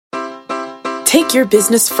Take your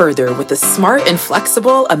business further with the smart and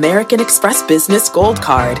flexible American Express Business Gold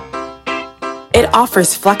Card. It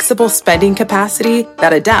offers flexible spending capacity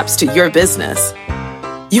that adapts to your business.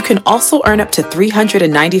 You can also earn up to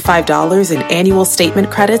 $395 in annual statement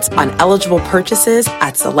credits on eligible purchases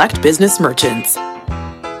at select business merchants.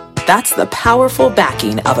 That's the powerful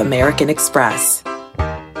backing of American Express.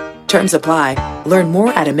 Terms apply. Learn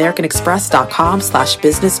more at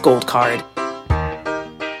americanexpress.com/business gold card.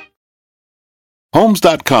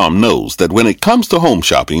 Homes.com knows that when it comes to home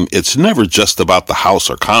shopping, it's never just about the house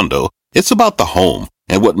or condo. It's about the home.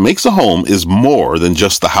 And what makes a home is more than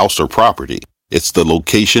just the house or property. It's the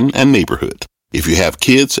location and neighborhood. If you have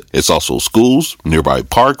kids, it's also schools, nearby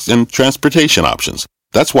parks, and transportation options.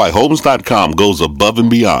 That's why Homes.com goes above and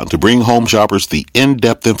beyond to bring home shoppers the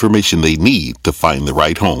in-depth information they need to find the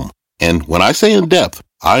right home. And when I say in-depth,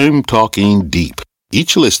 I'm talking deep.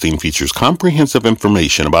 Each listing features comprehensive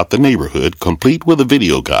information about the neighborhood, complete with a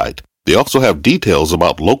video guide. They also have details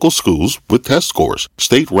about local schools with test scores,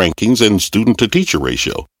 state rankings, and student-to-teacher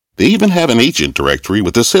ratio. They even have an agent directory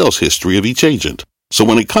with the sales history of each agent. So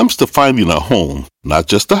when it comes to finding a home, not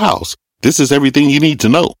just a house, this is everything you need to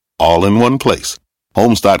know, all in one place.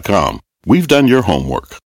 Homes.com. We've done your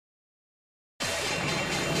homework.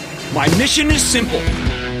 My mission is simple: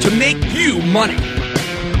 to make you money.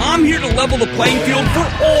 I'm here to level the playing field for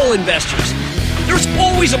all investors. There's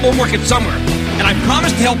always a bull market somewhere, and I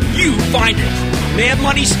promise to help you find it. Mad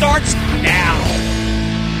Money starts now.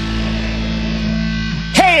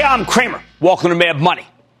 Hey, I'm Cramer. Welcome to Mad Money.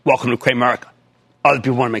 Welcome to Cramerica. Other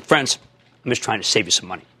people want to make friends. I'm just trying to save you some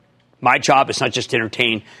money. My job is not just to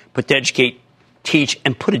entertain, but to educate, teach,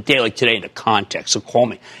 and put a day like today into context. So call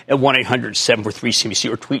me at 1-800-743-CBC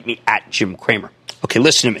or tweet me at Jim Cramer. Okay,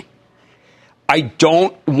 listen to me. I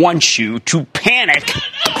don't want you to panic.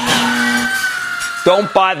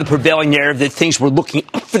 Don't buy the prevailing narrative that things were looking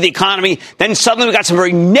up for the economy. Then suddenly we got some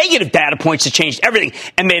very negative data points that changed everything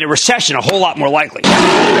and made a recession a whole lot more likely.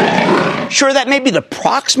 Sure, that may be the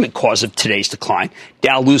proximate cause of today's decline.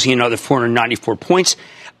 Dow losing another 494 points.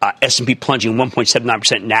 S&P plunging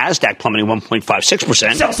 1.79%. NASDAQ plummeting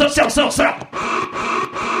 1.56%. Sell.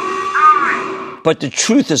 But the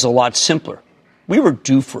truth is a lot simpler. We were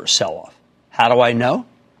due for a sell-off. How do I know?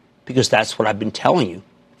 Because that's what I've been telling you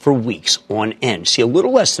for weeks on end. See, a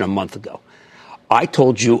little less than a month ago, I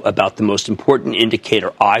told you about the most important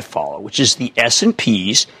indicator I follow, which is the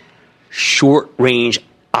S&P's short-range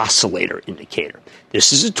oscillator indicator.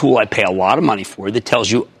 This is a tool I pay a lot of money for that tells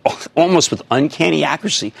you almost with uncanny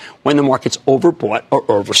accuracy when the market's overbought or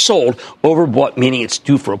oversold. Overbought meaning it's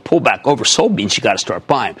due for a pullback. Oversold means you got to start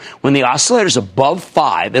buying. When the oscillator's above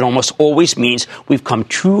 5, it almost always means we've come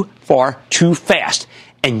too far too fast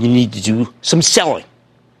and you need to do some selling.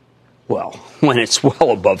 Well, when it's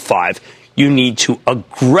well above 5, you need to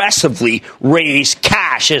aggressively raise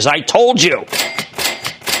cash, as I told you.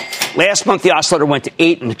 Last month, the oscillator went to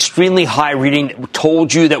 8, an extremely high reading that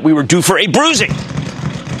told you that we were due for a bruising.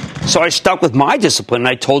 So I stuck with my discipline, and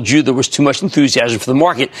I told you there was too much enthusiasm for the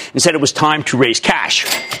market and said it was time to raise cash.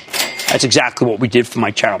 That's exactly what we did for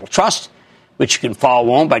my charitable trust, which you can follow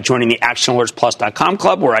along by joining the ActionAlertsPlus.com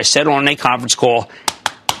club, where I said on a conference call,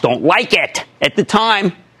 don't like it. At the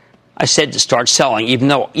time, I said to start selling, even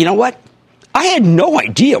though, you know what? I had no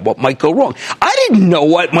idea what might go wrong. I didn't know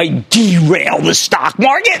what might derail the stock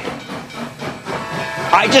market.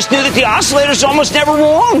 I just knew that the oscillator's almost never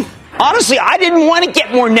wrong. Honestly, I didn't want to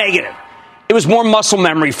get more negative. It was more muscle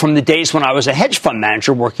memory from the days when I was a hedge fund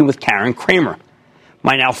manager working with Jim Cramer,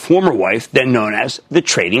 my now former wife, then known as the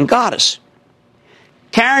trading goddess.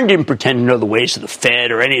 Karen didn't pretend to know the ways of the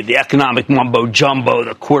Fed or any of the economic mumbo-jumbo,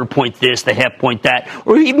 the quarter point this, the half point that,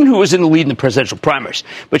 or even who was in the lead in the presidential primaries.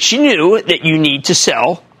 But she knew that you need to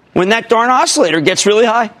sell when that darn oscillator gets really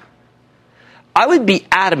high. I would be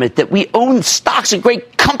adamant that we own stocks of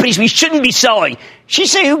great companies we shouldn't be selling. She'd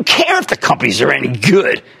say, who cares if the companies are any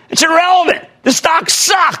good? It's irrelevant. The stocks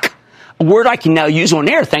suck. A word I can now use on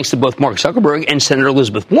air thanks to both Mark Zuckerberg and Senator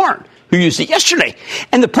Elizabeth Warren, who used it yesterday,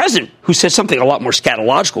 and the president, who said something a lot more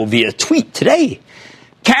scatological via tweet today.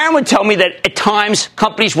 Karen would tell me that at times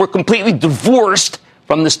companies were completely divorced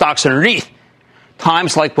from the stocks underneath,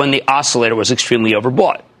 times like when the oscillator was extremely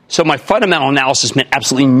overbought. So my fundamental analysis meant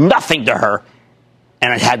absolutely nothing to her,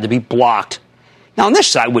 and it had to be blocked. Now, on this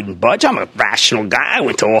side, I wouldn't budge. I'm a rational guy. I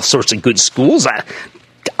went to all sorts of good schools.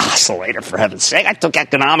 Oscillator, for heaven's sake. I took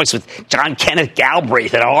economics with John Kenneth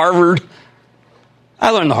Galbraith at Harvard. I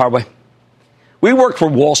learned the hard way. We worked for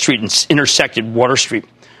Wall Street and intersected Water Street.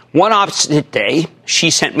 One opposite day, she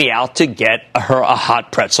sent me out to get her a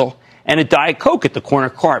hot pretzel and a Diet Coke at the corner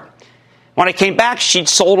cart. When I came back, she'd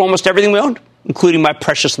sold almost everything we owned. including my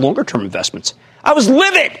precious longer-term investments. I was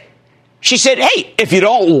livid. She said, hey, if you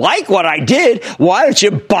don't like what I did, why don't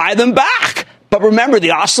you buy them back? But remember,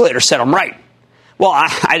 the oscillator said I'm right. Well,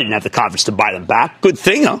 I didn't have the confidence to buy them back. Good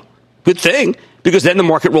thing, huh? Good thing. Because then the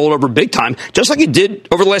market rolled over big time, just like it did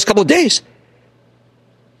over the last couple of days.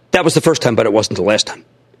 That was the first time, but it wasn't the last time.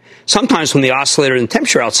 Sometimes when the oscillator and the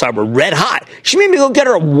temperature outside were red hot, she made me go get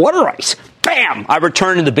her a water ice. Bam! I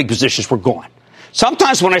returned and the big positions were gone.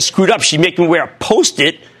 Sometimes when I screwed up, she'd make me wear a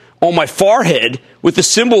Post-it on my forehead with the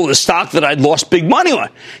symbol of the stock that I'd lost big money on.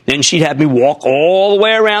 Then she'd have me walk all the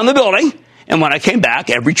way around the building, and when I came back,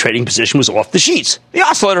 every trading position was off the sheets. The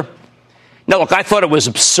oscillator. Now, look, I thought it was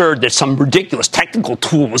absurd that some ridiculous technical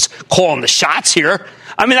tool was calling the shots here.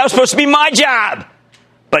 I mean, that was supposed to be my job.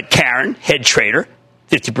 But Karen, head trader,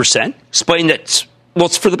 50%, explained that, well,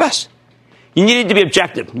 it's for the best. You needed to be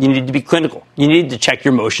objective. You needed to be clinical. You needed to check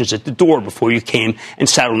your emotions at the door before you came and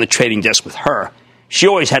sat on the trading desk with her. She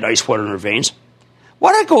always had ice water in her veins.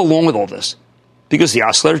 Why did I go along with all this? Because the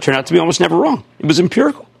oscillator turned out to be almost never wrong. It was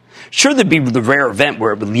empirical. Sure, there'd be the rare event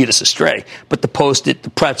where it would lead us astray, but the Post-it, the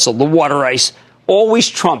pretzel, the water ice always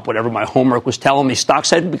trumped whatever my homework was telling me. Stocks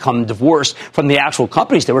had become divorced from the actual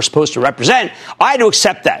companies they were supposed to represent. I had to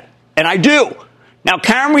accept that, and I do. Now,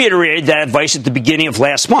 Karen reiterated that advice at the beginning of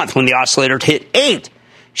last month when the oscillator hit 8.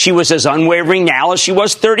 She was as unwavering now as she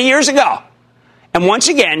was 30 years ago. And once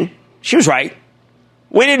again, she was right.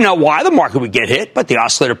 We didn't know why the market would get hit, but the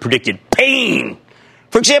oscillator predicted pain.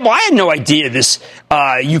 For example, I had no idea this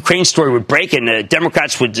Ukraine story would break and the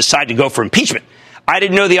Democrats would decide to go for impeachment. I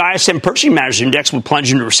didn't know the ISM Purchasing Managers Index would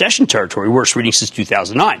plunge into recession territory, worst reading since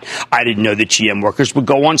 2009. I didn't know that GM workers would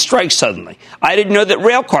go on strike suddenly. I didn't know that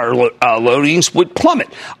rail car loadings would plummet.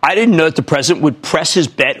 I didn't know that the president would press his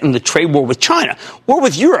bet on the trade war with China or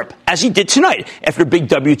with Europe, as he did tonight, after a big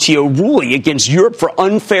WTO ruling against Europe for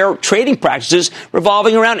unfair trading practices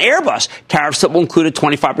revolving around Airbus, tariffs that will include a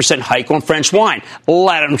 25% hike on French wine.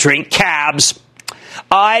 Let them drink cabs.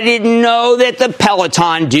 I didn't know that the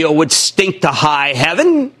Peloton deal would stink to high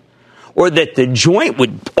heaven, or that the joint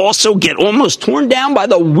would also get almost torn down by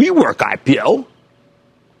the WeWork IPO.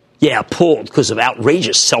 Yeah, pulled because of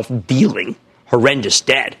outrageous self-dealing, horrendous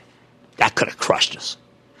debt. That could have crushed us.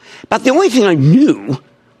 But the only thing I knew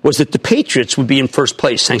was that the Patriots would be in first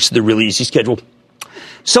place thanks to the really easy schedule.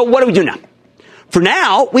 So what do we do now? For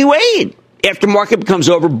now, we wait. After market becomes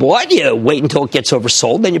overbought, you wait until it gets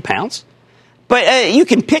oversold, then you pounce. But you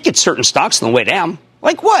can pick at certain stocks on the way down.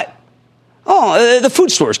 Like what? Oh, the food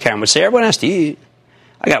stores, Karen would say. Everyone has to eat.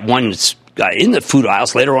 I got one that's in the food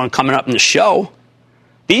aisles later on coming up in the show.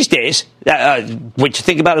 These days, what you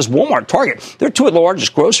think about is Walmart, Target. They're two of the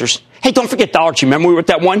largest grocers. Hey, don't forget Dollar Tree. Remember we were at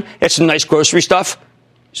that one? It's some nice grocery stuff.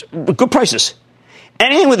 Good prices.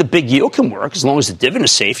 Anything with a big yield can work as long as the dividend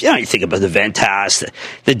is safe. You know, you think about the Ventas,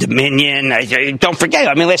 the Dominion. Don't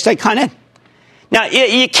forget, last night Con Ed. Now,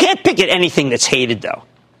 you can't pick at anything that's hated, though.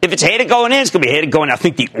 If it's hated going in, it's going to be hated going out. I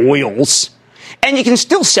think the oils. And you can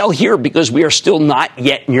still sell here because we are still not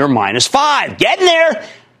yet near -5. Getting there.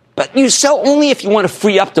 But you sell only if you want to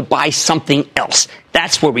free up to buy something else.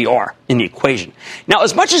 That's where we are in the equation. Now,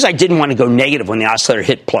 as much as I didn't want to go negative when the oscillator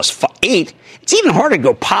hit +8, it's even harder to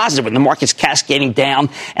go positive when the market's cascading down.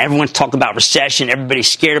 Everyone's talking about recession. Everybody's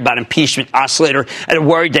scared about impeachment. Oscillator. I'm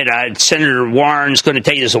worried that Senator Warren is going to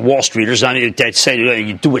take this as a Wall Streeters. I mean, they say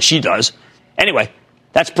you do what she does. Anyway,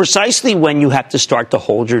 that's precisely when you have to start to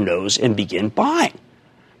hold your nose and begin buying.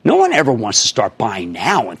 No one ever wants to start buying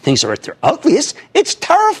now when things are at their ugliest. It's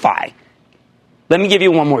terrifying. Let me give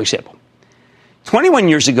you one more example. 21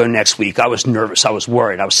 years ago next week, I was nervous. I was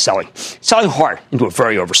worried. I was selling hard into a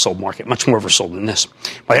very oversold market, much more oversold than this.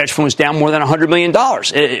 My hedge fund was down more than $100 million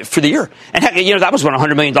for the year. And heck, that was when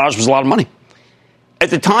 $100 million was a lot of money. At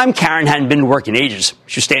the time, Karen hadn't been to work in ages.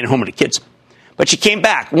 She was staying at home with the kids. But she came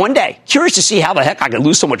back one day, curious to see how the heck I could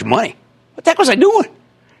lose so much money. What the heck was I doing?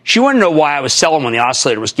 She wanted to know why I was selling when the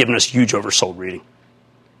oscillator was giving us huge oversold reading.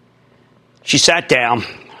 She sat down.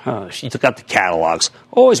 She took out the catalogs.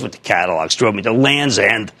 Always with the catalogs. Drove me to Land's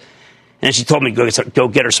End. And then she told me to go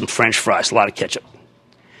get her some French fries, a lot of ketchup.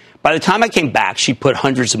 By the time I came back, she put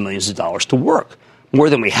hundreds of millions of dollars to work. More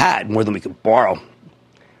than we had, more than we could borrow.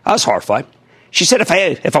 I was horrified. She said if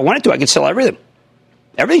I wanted to, I could sell everything.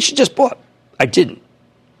 Everything she just bought. I didn't.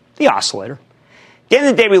 The oscillator. At the end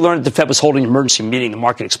of the day, we learned that the Fed was holding an emergency meeting. The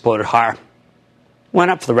market exploded higher. Went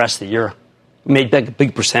up for the rest of the year. We made back a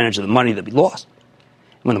big percentage of the money that we lost.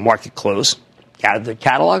 And when the market closed, gathered the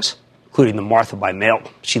catalogs, including the Martha by mail.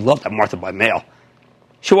 She loved that Martha by mail.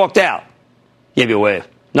 She walked out. Gave you a wave.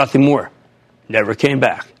 Nothing more. Never came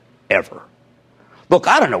back. Ever. Look,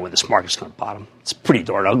 I don't know when this market's going to bottom. It's pretty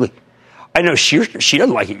darn ugly. I know she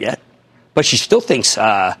doesn't like it yet, but she still thinks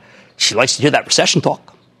she likes to hear that recession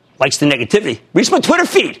talk, likes the negativity. Reads my Twitter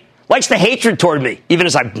feed, likes the hatred toward me, even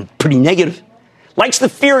as I'm pretty negative. Likes the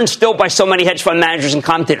fear instilled by so many hedge fund managers and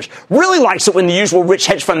commentators. Really likes it when the usual rich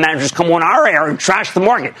hedge fund managers come on our air and trash the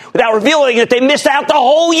market without revealing that they missed out the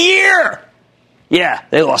whole year. Yeah,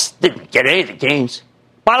 they didn't get any of the gains.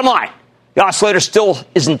 Bottom line, the oscillator still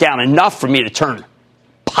isn't down enough for me to turn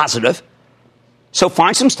positive. So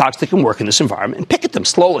find some stocks that can work in this environment and pick at them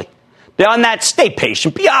slowly. Beyond that, stay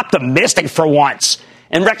patient, be optimistic for once,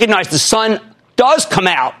 and recognize the sun does come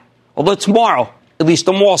out, although tomorrow, at least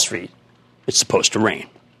on Wall Street, it's supposed to rain.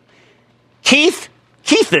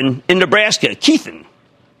 Keithan in Nebraska. Keithan.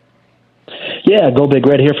 Yeah, go big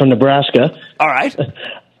red here from Nebraska. All right.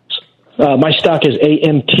 My stock is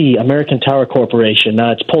AMT, American Tower Corporation.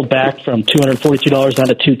 It's pulled back from $242 down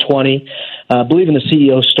to $220. I believe in the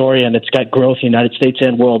CEO story, and it's got growth in the United States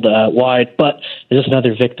and worldwide. But is this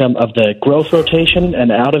another victim of the growth rotation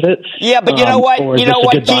and out of it? Yeah, but you know what? Or is this a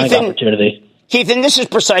good buying opportunity? Keithan, this is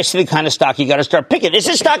precisely the kind of stock you got to start picking. Is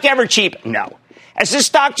this stock ever cheap? No. Has this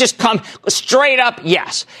stock just come straight up?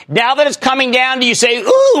 Yes. Now that it's coming down, do you say,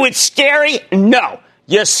 ooh, it's scary? No.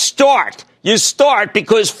 You start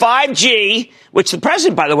because 5G, which the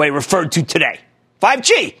president, by the way, referred to today.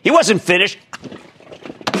 5G. He wasn't finished.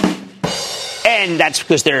 And that's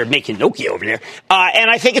because they're making Nokia over there. And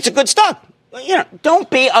I think it's a good stock. Don't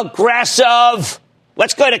be aggressive.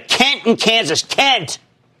 Let's go to Kent in Kansas. Kent.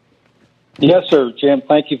 Yes, sir, Jim.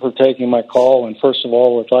 Thank you for taking my call. And first of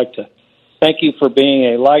all, I'd like to thank you for being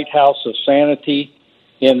a lighthouse of sanity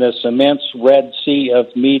in this immense Red Sea of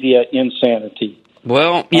media insanity.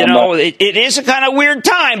 Well, it is a kind of weird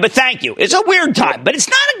time, but thank you. It's a weird time, but it's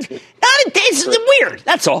it's weird.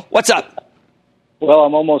 That's all. What's up? Well,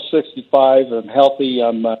 I'm almost 65. I'm healthy.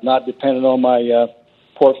 I'm not dependent on my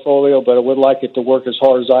portfolio, but I would like it to work as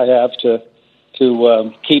hard as I have to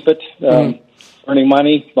keep it. Earning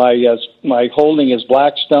money. My holding is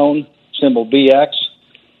Blackstone, symbol BX.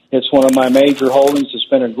 It's one of my major holdings. It's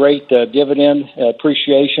been a great dividend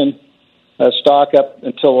appreciation stock up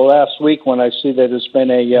until the last week when I see that it's been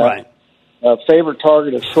a favorite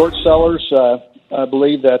target of short sellers. I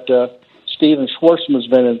believe that Stephen Schwarzman has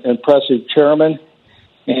been an impressive chairman,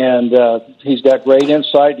 and he's got great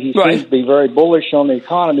insight. He seems to be very bullish on the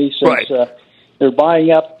economy since they're buying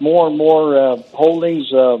up more and more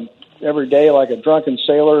holdings every day like a drunken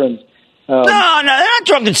sailor. And no, they're not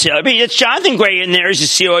drunken sailor. I mean, it's Jonathan Gray in there. He's the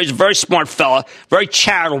CEO. He's a very smart fella, very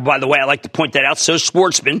charitable, by the way. I like to point that out. So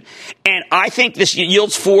Schwartzman. And I think this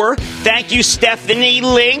yields 4. Thank you, Stephanie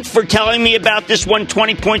Link, for telling me about this one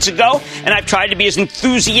 20 points ago. And I've tried to be as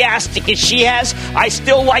enthusiastic as she has. I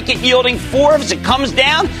still like it yielding 4. If it comes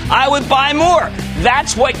down, I would buy more.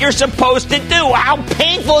 That's what you're supposed to do. How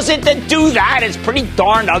painful is it to do that? It's pretty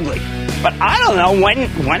darn ugly. But I don't know when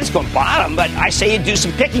it's going to bottom. But I say you do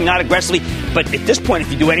some picking, not aggressively. But at this point,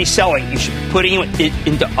 if you do any selling, you should be putting it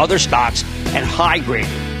into other stocks and high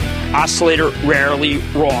grading. Oscillator rarely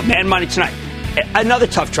wrong. Mad Money tonight. Another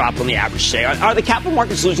tough drop on the average. Say, are the capital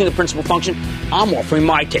markets losing the principal function? I'm offering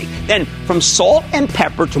my take. Then, from salt and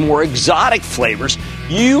pepper to more exotic flavors,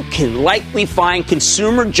 you can likely find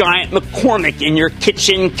consumer giant McCormick in your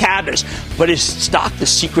kitchen cabinets. But is stock the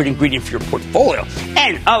secret ingredient for your portfolio?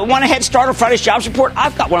 And want a head start on Friday's jobs report?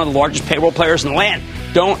 I've got one of the largest payroll players in the land.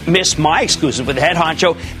 Don't miss my exclusive with the head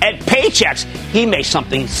honcho at Paychex. He may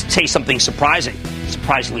say something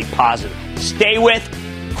surprisingly positive. Stay with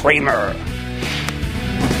Cramer.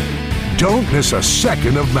 Don't miss a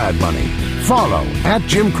second of Mad Money. Follow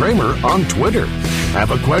 @Jim Cramer on Twitter.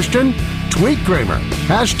 Have a question? Tweet Cramer.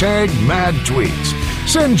 #MadTweets.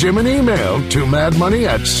 Send Jim an email to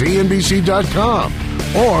madmoney@cnbc.com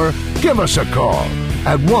or give us a call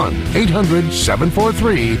at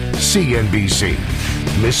 1-800-743-CNBC.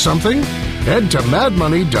 Miss something? Head to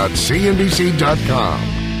madmoney.cnbc.com.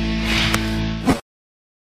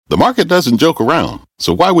 The market doesn't joke around,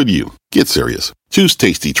 so why would you? Get serious. Choose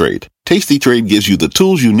Tasty Trade. Tasty Trade gives you the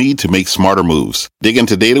tools you need to make smarter moves. Dig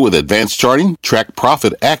into data with advanced charting, track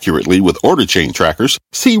profit accurately with order chain trackers,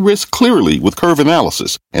 see risk clearly with curve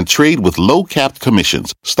analysis, and trade with low-capped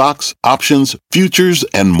commissions, stocks, options, futures,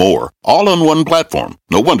 and more. All on one platform.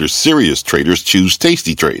 No wonder serious traders choose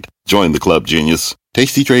Tasty Trade. Join the club, genius.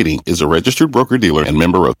 Tasty Trading is a registered broker-dealer and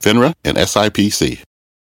member of FINRA and SIPC.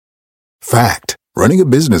 Fact. Running a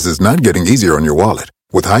business is not getting easier on your wallet.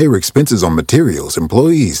 With higher expenses on materials,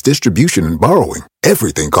 employees, distribution, and borrowing,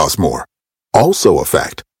 everything costs more. Also a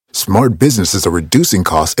fact. Smart businesses are reducing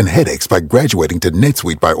costs and headaches by graduating to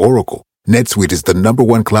NetSuite by Oracle. NetSuite is the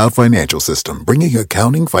 #1 cloud financial system, bringing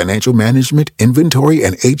accounting, financial management, inventory,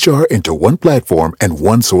 and HR into one platform and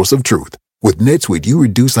one source of truth. With NetSuite, you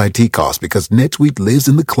reduce IT costs because NetSuite lives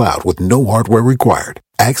in the cloud with no hardware required,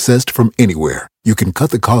 accessed from anywhere. You can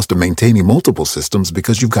cut the cost of maintaining multiple systems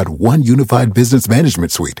because you've got one unified business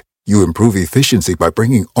management suite. You improve efficiency by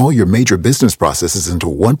bringing all your major business processes into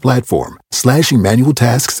one platform, slashing manual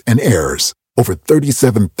tasks and errors. Over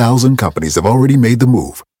 37,000 companies have already made the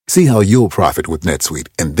move. See how you'll profit with NetSuite,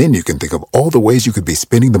 and then you can think of all the ways you could be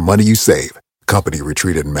spending the money you save. Company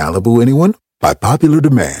retreat in Malibu, anyone? By popular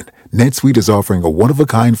demand, NetSuite is offering a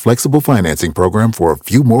one-of-a-kind flexible financing program for a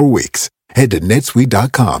few more weeks. Head to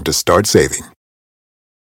netsuite.com to start saving.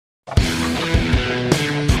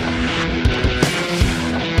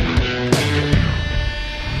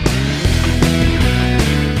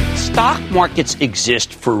 Stock markets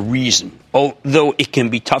exist for a reason, although it can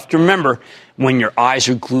be tough to remember when your eyes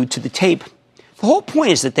are glued to the tape. The whole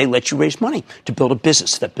point is that they let you raise money to build a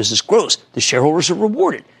business. That business grows. The shareholders are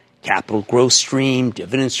rewarded. Capital growth stream,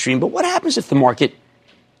 dividend stream. But what happens if the market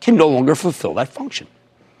can no longer fulfill that function?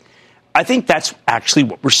 I think that's actually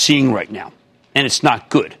what we're seeing right now, and it's not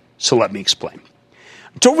good. So let me explain.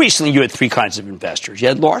 Until recently, you had three kinds of investors. You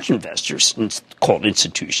had large investors, called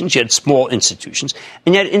institutions. You had small institutions,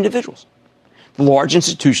 and you had individuals. The large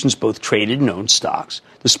institutions both traded and owned stocks.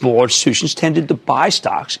 The smaller institutions tended to buy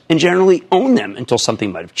stocks and generally own them until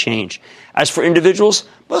something might have changed. As for individuals,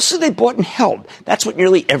 mostly they bought and held. That's what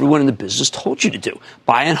nearly everyone in the business told you to do.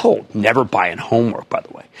 Buy and hold. Never buy and homework, by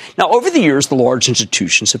the way. Now, over the years, the large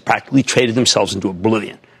institutions have practically traded themselves into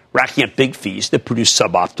oblivion, racking up big fees that produce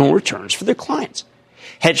suboptimal returns for their clients.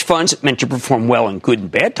 Hedge funds, meant to perform well in good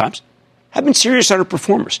and bad times, have been serious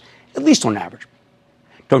underperformers, at least on average.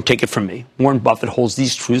 Don't take it from me. Warren Buffett holds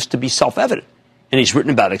these truths to be self-evident, and he's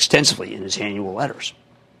written about it extensively in his annual letters.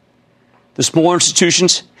 The smaller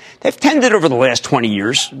institutions, they've tended over the last 20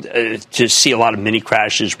 years to see a lot of mini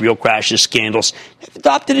crashes, real crashes, scandals. They've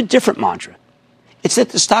adopted a different mantra. It's that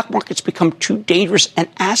the stock market's become too dangerous an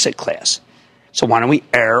asset class. So why don't we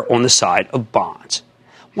err on the side of bonds?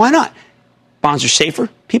 Why not? Bonds are safer.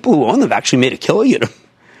 People who own them have actually made a killing in them.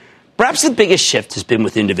 Perhaps the biggest shift has been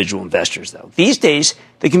with individual investors, though. These days,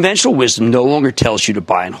 the conventional wisdom no longer tells you to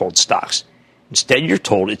buy and hold stocks. Instead, you're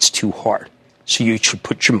told it's too hard, so you should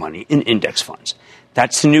put your money in index funds.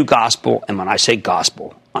 That's the new gospel, and when I say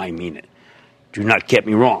gospel, I mean it. Do not get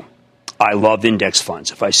me wrong. I love index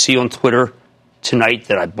funds. If I see on Twitter tonight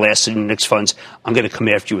that I blasted index funds, I'm going to come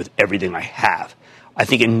after you with everything I have. I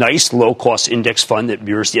think a nice low-cost index fund that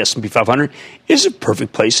mirrors the S&P 500 is a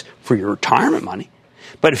perfect place for your retirement money.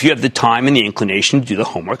 But if you have the time and the inclination to do the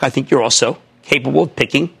homework, I think you're also capable of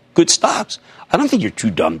picking good stocks. I don't think you're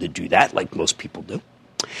too dumb to do that like most people do.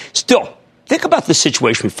 Still, think about the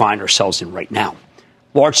situation we find ourselves in right now.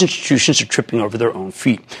 Large institutions are tripping over their own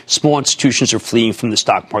feet. Small institutions are fleeing from the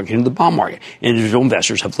stock market into the bond market. Individual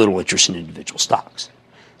investors have little interest in individual stocks.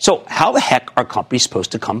 So how the heck are companies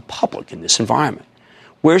supposed to come public in this environment?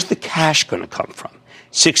 Where's the cash going to come from?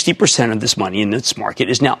 60% of this money in this market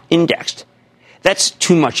is now indexed. That's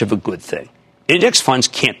too much of a good thing. Index funds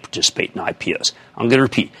can't participate in IPOs. I'm going to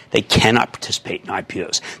repeat, they cannot participate in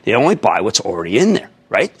IPOs. They only buy what's already in there,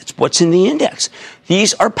 right? It's what's in the index.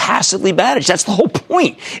 These are passively managed. That's the whole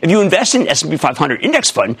point. If you invest in an S&P 500 index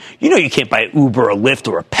fund, you know you can't buy Uber or Lyft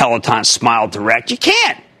or a Peloton Smile Direct. You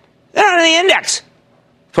can't. They're not in the index.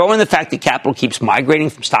 Throw in the fact that capital keeps migrating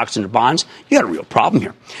from stocks into bonds, you got a real problem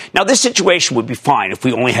here. Now, this situation would be fine if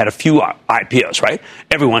we only had a few IPOs, right?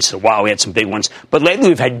 Every once in a while, we had some big ones. But lately,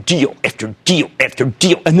 we've had deal after deal after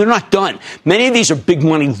deal, and they're not done. Many of these are big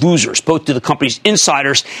money losers, both to the company's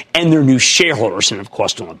insiders and their new shareholders, and, of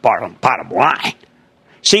course, to the bottom line.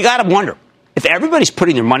 So you got to wonder, if everybody's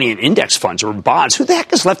putting their money in index funds or in bonds, who the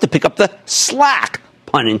heck is left to pick up the slack,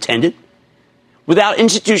 pun intended? Without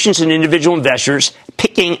institutions and individual investors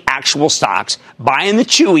picking actual stocks, buying the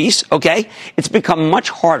chewies, okay, it's become much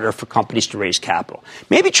harder for companies to raise capital.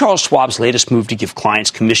 Maybe Charles Schwab's latest move to give clients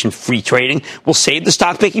commission-free trading will save the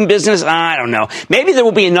stock-picking business. I don't know. Maybe there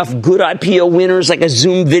will be enough good IPO winners like a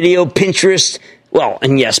Zoom Video, Pinterest, well,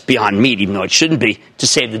 and yes, Beyond Meat, even though it shouldn't be, to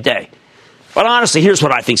save the day. But honestly, here's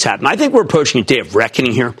what I think's happened. I think we're approaching a day of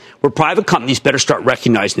reckoning here, where private companies better start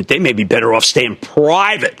recognizing that they may be better off staying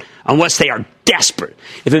private unless they are desperate.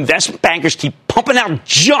 If investment bankers keep pumping out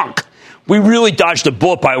junk, we really dodged a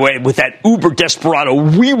bullet, by the way, with that Uber Desperado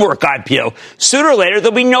WeWork IPO. Sooner or later,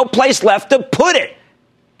 there'll be no place left to put it.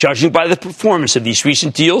 Judging by the performance of these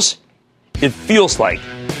recent deals, it feels like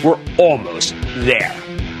we're almost there.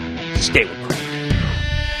 Stay with Cramer.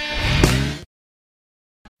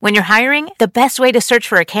 When you're hiring, the best way to search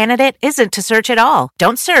for a candidate isn't to search at all.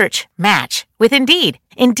 Don't search, match with Indeed.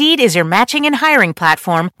 Indeed is your matching and hiring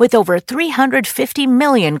platform with over 350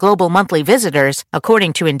 million global monthly visitors,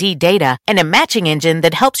 according to Indeed data, and a matching engine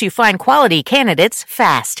that helps you find quality candidates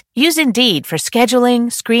fast. Use Indeed for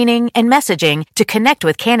scheduling, screening, and messaging to connect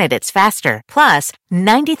with candidates faster. Plus,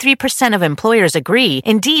 93% of employers agree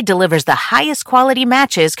Indeed delivers the highest quality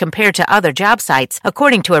matches compared to other job sites,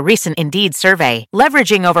 according to a recent Indeed survey.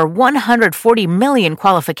 Leveraging over 140 million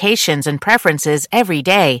qualifications and preferences every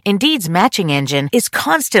day, Indeed's matching engine is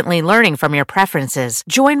constantly learning from your preferences.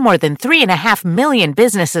 Join more than 3.5 million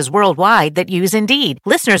businesses worldwide that use Indeed.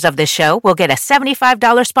 Listeners of this show will get a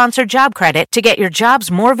 $75 sponsored job credit to get your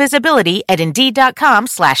jobs more visibility at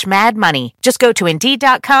Indeed.com/madmoney. Just go to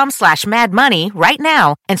Indeed.com/madmoney right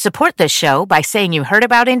now and support this show by saying you heard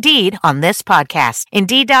about Indeed on this podcast.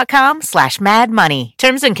 Indeed.com/madmoney.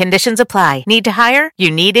 Terms and conditions apply. Need to hire? You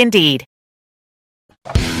need Indeed.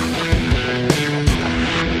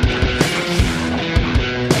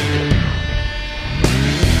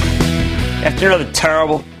 After another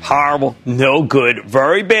terrible, horrible, no good,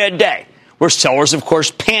 very bad day, where sellers, of course,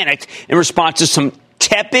 panicked in response to some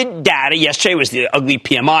tepid data. Yesterday was the ugly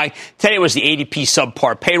PMI. Today was the ADP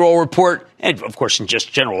subpar payroll report. And, of course, in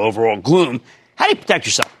just general overall gloom. How do you protect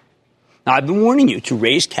yourself? Now, I've been warning you to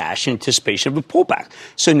raise cash in anticipation of a pullback.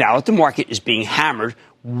 So now that the market is being hammered,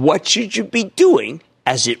 what should you be doing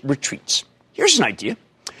as it retreats? Here's an idea.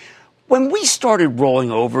 When we started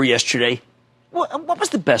rolling over yesterday, what was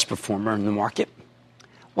the best performer in the market?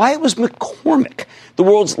 Why, it was McCormick, the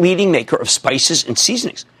world's leading maker of spices and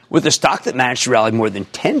seasonings, with a stock that managed to rally more than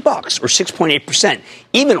 $10 or 6.8%,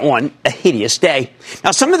 even on a hideous day.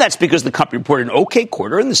 Now, some of that's because the company reported an okay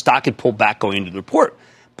quarter and the stock had pulled back going into the report.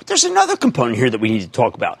 But there's another component here that we need to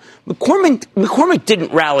talk about. McCormick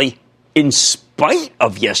didn't rally in spite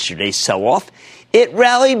of yesterday's sell-off. It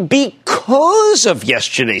rallied because of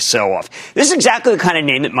yesterday's sell-off. This is exactly the kind of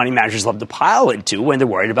name that money managers love to pile into when they're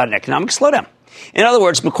worried about an economic slowdown. In other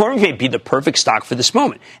words, McCormick may be the perfect stock for this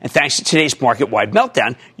moment. And thanks to today's market-wide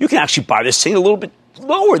meltdown, you can actually buy this thing a little bit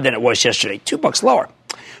lower than it was yesterday, $2 lower.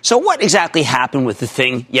 So what exactly happened with the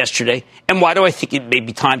thing yesterday? And why do I think it may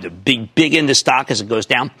be time to big in the stock as it goes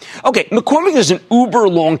down? Okay, McCormick is an uber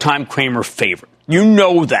long-time Cramer favorite. You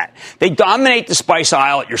know that. They dominate the spice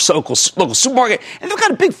aisle at your local supermarket, and they've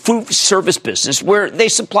got a big food service business where they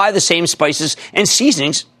supply the same spices and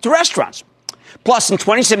seasonings to restaurants. Plus, in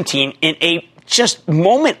 2017, in a just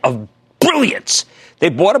moment of brilliance, they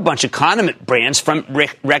bought a bunch of condiment brands from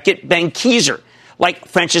Reckitt Benckiser, like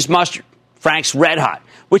French's Mustard, Frank's Red Hot,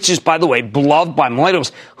 which is, by the way, beloved by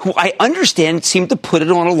millennials, who I understand seem to put it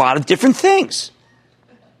on a lot of different things.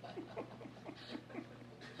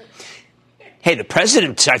 Hey, the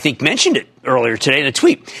president, I think, mentioned it earlier today in a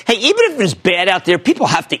tweet. Hey, even if it's bad out there, people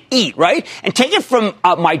have to eat, right? And take it from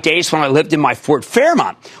my days when I lived in my Fort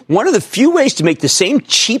Fairmont. One of the few ways to make the same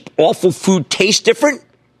cheap, awful food taste different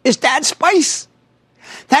is to add spice.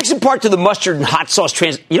 Thanks in part to the mustard and hot sauce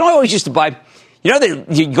trans. You know, I always used to buy,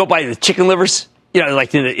 you go buy the chicken livers,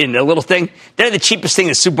 like in the little thing. They're the cheapest thing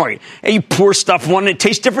in the supermarket. And you pour stuff in one and it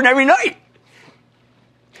tastes different every night.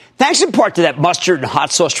 Thanks in part to that mustard and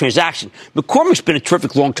hot sauce transaction, McCormick's been a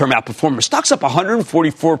terrific long-term outperformer. Stock's up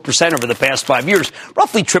 144% over the past 5 years,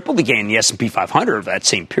 roughly triple the gain in the S&P 500 of that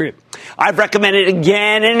same period. I've recommended it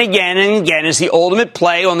again and again and again as the ultimate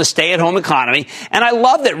play on the stay-at-home economy, and I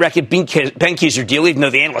love that Reckitt Benckiser deal, even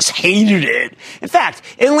though the analysts hated it. In fact,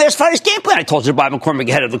 in last Friday's game plan, I told you to buy McCormick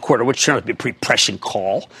ahead of the quarter, which turned out to be a pretty prescient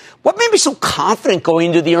call. What made me so confident going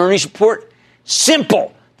into the earnings report?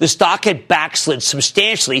 Simple. The stock had backslid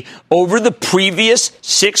substantially over the previous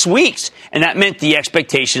 6 weeks, and that meant the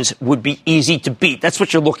expectations would be easy to beat. That's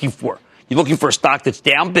what you're looking for. You're looking for a stock that's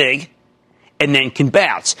down big and then can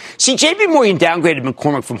bounce. See, J.P. Morgan downgraded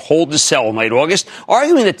McCormick from hold to sell in late August,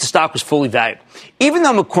 arguing that the stock was fully valued. Even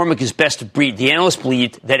though McCormick is best of breed, the analysts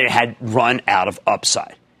believed that it had run out of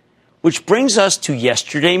upside. Which brings us to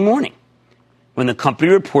yesterday morning, when the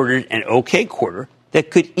company reported an okay quarter that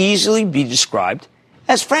could easily be described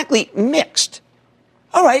as frankly mixed.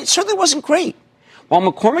 All right, it certainly wasn't great. While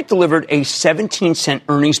McCormick delivered a 17-cent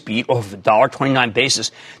earnings beat off of a $1.29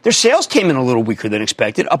 basis, their sales came in a little weaker than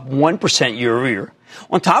expected, up 1% year over year.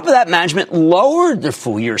 On top of that, management lowered their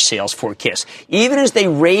full-year sales forecast, even as they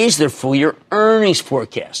raised their full-year earnings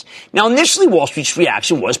forecast. Now, initially, Wall Street's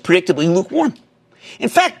reaction was predictably lukewarm. In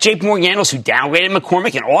fact, J.P. Morgan analyst who downgraded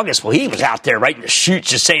McCormick in August, well, he was out there right in the chutes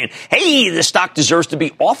just saying, hey, the stock deserves to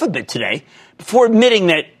be off a bit today, before admitting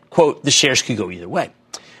that, quote, the shares could go either way.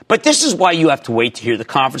 But this is why you have to wait to hear the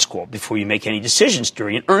conference call before you make any decisions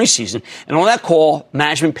during an earnings season. And on that call,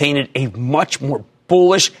 management painted a much more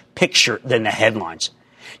bullish picture than the headlines.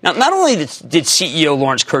 Now, not only did CEO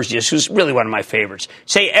Lawrence Kurzius, who's really one of my favorites,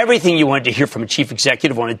 say everything you wanted to hear from a chief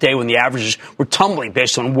executive on a day when the averages were tumbling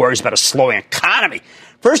based on worries about a slowing economy.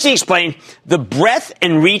 First, he explained the breadth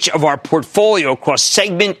and reach of our portfolio across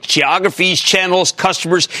segment, geographies, channels,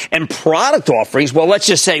 customers, and product offerings. Well, let's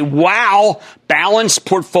just say, wow, balanced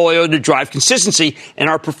portfolio to drive consistency in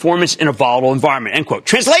our performance in a volatile environment, end quote.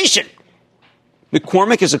 Translation.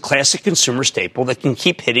 McCormick is a classic consumer staple that can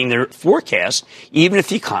keep hitting their forecasts even if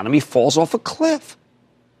the economy falls off a cliff.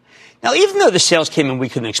 Now, even though the sales came in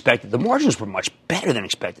weaker than expected, the margins were much better than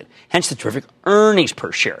expected, hence the terrific earnings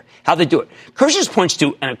per share. How'd they do it? Kurzius points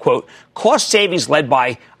to, and I quote, cost savings led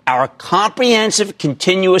by our comprehensive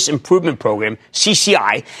continuous improvement program,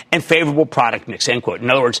 CCI, and favorable product mix, end quote. In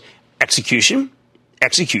other words, execution,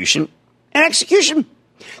 execution, and execution.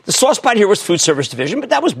 The soft spot here was food service division, but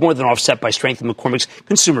that was more than offset by strength in McCormick's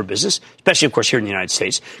consumer business, especially, of course, here in the United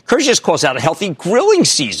States. Kurzius calls out a healthy grilling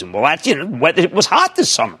season. Well, that's, it was hot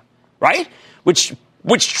this summer, right? Which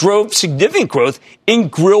drove significant growth in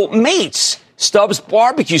Grill Mates, Stubbs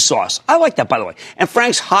barbecue sauce. I like that, by the way. And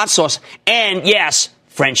Frank's hot sauce. And, yes,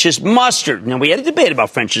 French's mustard. Now, we had a debate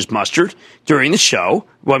about French's mustard during the show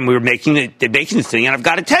when we were making the thing. And I've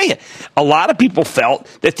got to tell you, a lot of people felt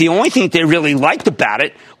that the only thing they really liked about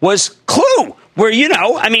it was Clue, where, is it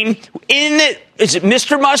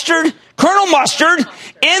Mr. Mustard? Colonel Mustard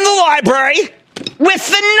in the library with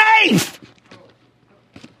the knife.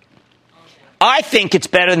 I think it's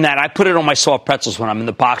better than that. I put it on my soft pretzels when I'm in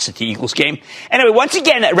the box at the Eagles game. Anyway, once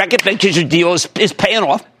again, that record venture deal is paying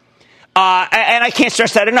off. And I can't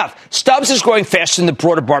stress that enough. Stubbs is growing faster in the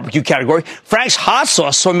broader barbecue category. Frank's hot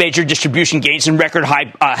sauce saw major distribution gains and record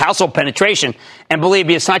high household penetration. And believe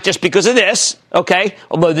me, it's not just because of this, okay?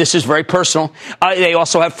 Although this is very personal. They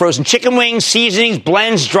also have frozen chicken wings, seasonings,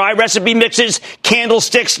 blends, dry recipe mixes,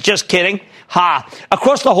 candlesticks. Just kidding.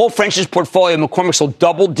 Across the whole French's portfolio, McCormick saw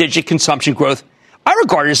double-digit consumption growth. I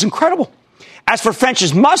regard it as incredible. As for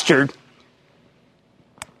French's mustard,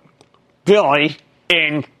 Billy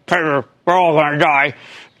in Peter, we're all going to die.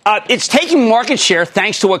 It's taking market share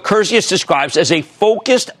thanks to what Kurzius describes as a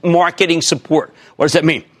focused marketing support. What does that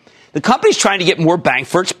mean? The company's trying to get more bang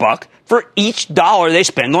for its buck for each dollar they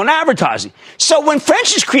spend on advertising. So when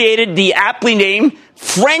French's created the aptly named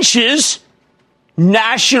French's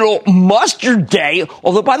National Mustard Day,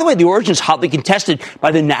 although, by the way, the origin is hotly contested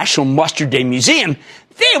by the National Mustard Day Museum,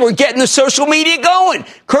 they were getting the social media going.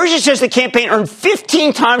 Kurzius says the campaign earned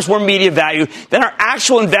 15 times more media value than our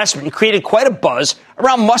actual investment and created quite a buzz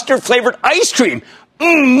around mustard-flavored ice cream.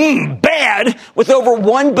 Bad, with over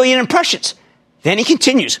 1 billion impressions. Then he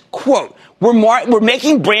continues, quote, We're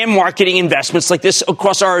making brand marketing investments like this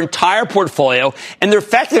across our entire portfolio, and their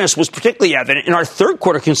effectiveness was particularly evident in our third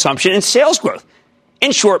quarter consumption and sales growth.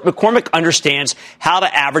 In short, McCormick understands how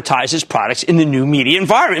to advertise his products in the new media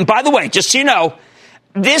environment. And by the way, just so you know,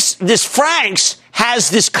 this Frank's has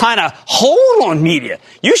this kind of hold on media.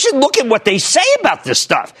 You should look at what they say about this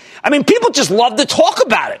stuff. I mean, people just love to talk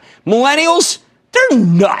about it. Millennials, they're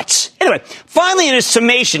nuts. Anyway, finally, in his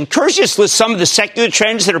summation, Kurzius lists some of the secular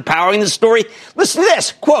trends that are powering the story. Listen to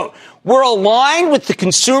this, quote, we're aligned with the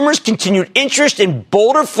consumer's continued interest in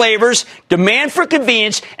bolder flavors, demand for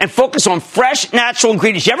convenience, and focus on fresh, natural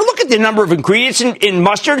ingredients. You ever look at the number of ingredients in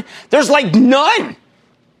mustard? There's like none.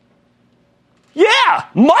 Yeah,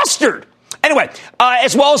 mustard. Anyway,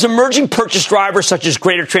 as well as emerging purchase drivers such as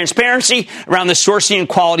greater transparency around the sourcing and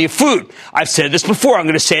quality of food. I've said this before. I'm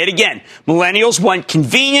going to say it again. Millennials want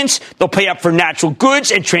convenience. They'll pay up for natural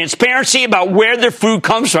goods and transparency about where their food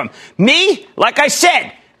comes from. Me, like I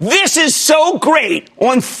said, this is so great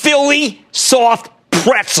on Philly soft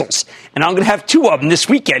pretzels. And I'm going to have 2 of them this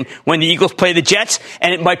weekend when the Eagles play the Jets,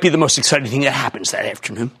 and it might be the most exciting thing that happens that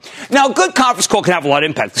afternoon. Now, a good conference call can have a lot of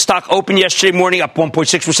impact. The stock opened yesterday morning up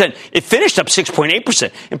 1.6%. It finished up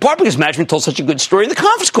 6.8%, in part because management told such a good story in the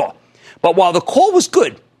conference call. But while the call was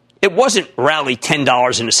good, it wasn't rally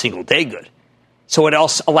 $10 in a single day good. So what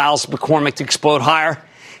else allows McCormick to explode higher?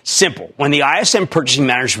 Simple. When the ISM Purchasing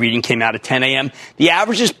Managers reading came out at 10 a.m., the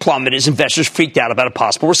averages plummeted as investors freaked out about a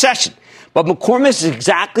possible recession. But McCormick is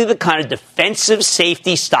exactly the kind of defensive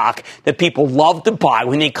safety stock that people love to buy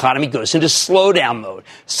when the economy goes into slowdown mode.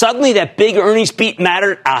 Suddenly, that big earnings beat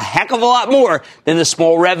mattered a heck of a lot more than the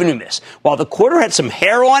small revenue miss. While the quarter had some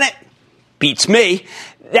hair on it, beats me,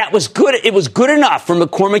 that was good. It was good enough for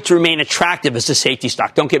McCormick to remain attractive as a safety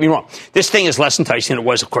stock. Don't get me wrong. This thing is less enticing than it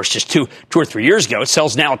was, of course, just two or 3 years ago. It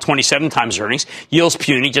sells now at 27 times earnings. Yields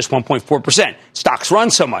puny, just 1.4%. Stocks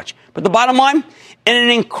run so much. But the bottom line, in an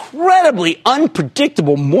incredibly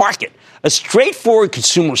unpredictable market, a straightforward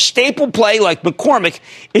consumer staple play like McCormick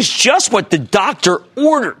is just what the doctor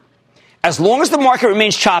ordered. As long as the market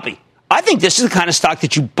remains choppy, I think this is the kind of stock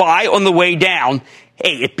that you buy on the way down.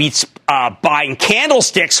 Hey, it beats buying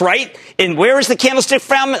candlesticks, right? And where is the candlestick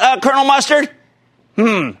from, Colonel Mustard?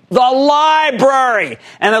 The library.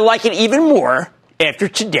 And I like it even more after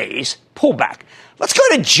today's pullback. Let's go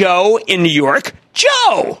to Joe in New York.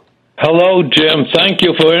 Joe! Hello, Jim. Thank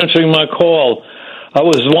you for answering my call. I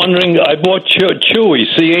was wondering, I bought Chewy,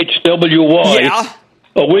 CHWY,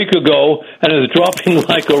 a week ago, and it's dropping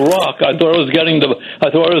like a rock. I thought I was getting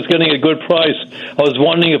a good price. I was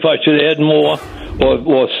wondering if I should add more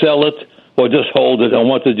or sell it or just hold it. I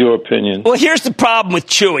wanted your opinion. Well, here's the problem with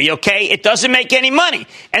Chewy, okay? It doesn't make any money.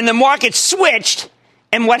 And the market switched.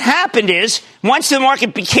 And what happened is, once the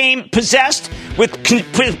market became possessed with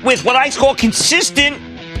what I call consistent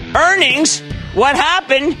earnings, what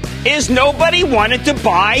happened is nobody wanted to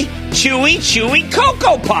buy Chewy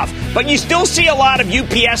Cocoa Puff. But you still see a lot of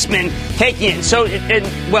UPS men taking it. So,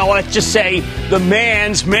 well, let's just say the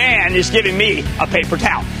man's man is giving me a paper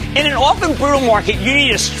towel. In an often brutal market, you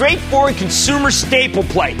need a straightforward consumer staple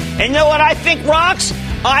play. And you know what I think rocks?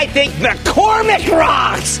 I think McCormick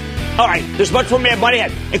rocks! All right, there's much more Mad Money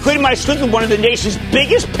ahead, including my exclusive with one of the nation's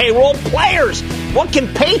biggest payroll players. What can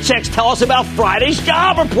Paychex tell us about Friday's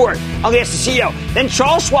job report? I'll ask the CEO. Then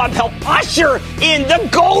Charles Schwab helped usher in the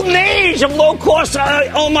golden age of low-cost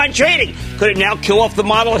online trading. Could it now kill off the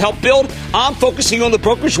model and help build? I'm focusing on the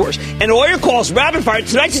brokerage wars. And all your calls rapid fire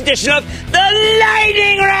tonight's edition of the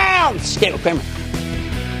Lightning Round. Stay with Cramer.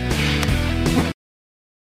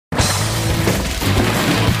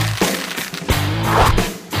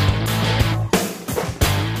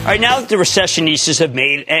 All right, now that the recessionistas have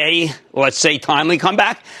made a, let's say, timely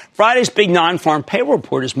comeback, Friday's big non-farm payroll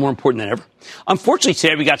report is more important than ever. Unfortunately,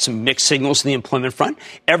 today we got some mixed signals on the employment front.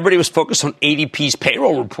 Everybody was focused on ADP's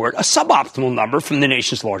payroll report, a suboptimal number from the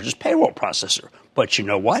nation's largest payroll processor. But you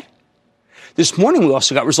know what? This morning, we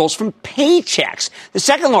also got results from Paychex, the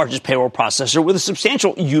second largest payroll processor with a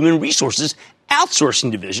substantial human resources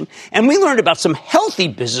outsourcing division. And we learned about some healthy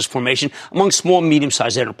business formation among small and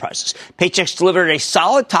medium-sized enterprises. Paychex delivered a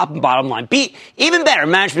solid top and bottom line beat. Even better,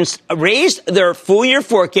 management raised their full-year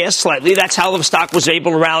forecast slightly. That's how the stock was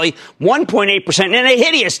able to rally 1.8% in a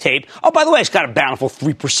hideous tape. Oh, by the way, it's got a bountiful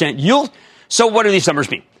 3% yield. So what do these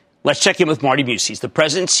numbers mean? Let's check in with Marty Musi, the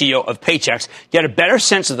president and CEO of Paychex, get a better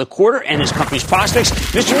sense of the quarter and his company's prospects.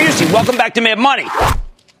 Mr. Musi, welcome back to Mad Money.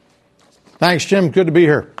 Thanks, Jim. Good to be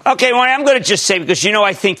here. Okay, Marty, I'm going to just say, because,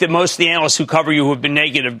 I think that most of the analysts who cover you have been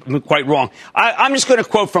negative, quite wrong. I'm just going to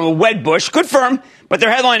quote from a Wedbush, good firm, but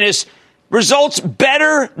their headline is, results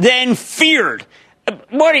better than feared.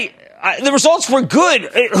 Marty, the results were good.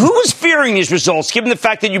 Who was fearing these results, given the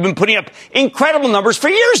fact that you've been putting up incredible numbers for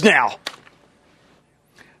years now?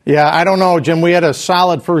 Yeah, I don't know, Jim. We had a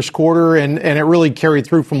solid first quarter, and it really carried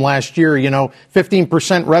through from last year.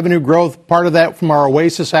 15% revenue growth, part of that from our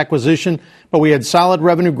Oasis acquisition. But we had solid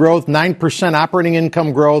revenue growth, 9% operating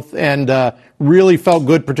income growth, and really felt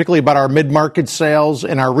good, particularly about our mid-market sales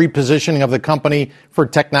and our repositioning of the company for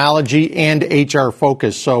technology and HR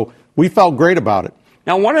focus. So we felt great about it.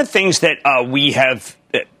 Now, one of the things that we have,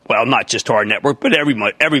 well, not just our network, but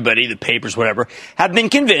everybody, the papers, whatever, have been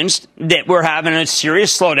convinced that we're having a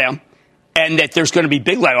serious slowdown and that there's going to be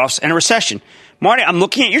big layoffs and a recession. Marty, I'm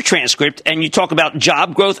looking at your transcript, and you talk about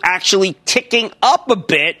job growth actually ticking up a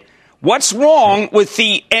bit. What's wrong with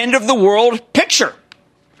the end of the world picture?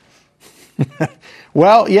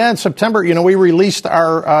 Well, yeah, in September, we released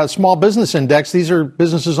our small business index. These are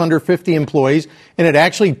businesses under 50 employees, and it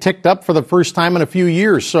actually ticked up for the first time in a few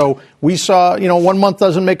years. So we saw, 1 month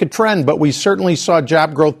doesn't make a trend, but we certainly saw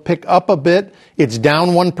job growth pick up a bit. It's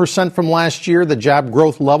down 1% from last year, the job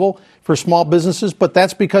growth level for small businesses, but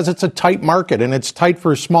that's because it's a tight market, and it's tight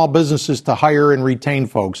for small businesses to hire and retain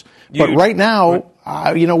folks. But right now,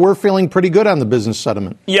 we're feeling pretty good on the business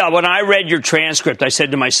sentiment. Yeah, when I read your transcript, I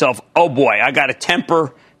said to myself, oh boy, I got to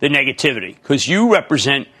temper the negativity, because you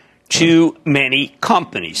represent too many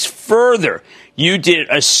companies. Further, you did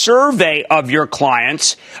a survey of your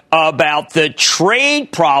clients about the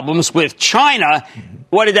trade problems with China.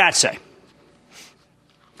 What did that say?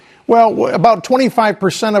 Well, about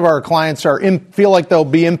 25% of our clients feel like they'll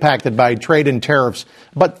be impacted by trade and tariffs.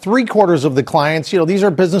 But 3/4 of the clients, these are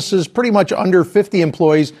businesses pretty much under 50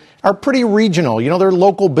 employees, are pretty regional. They're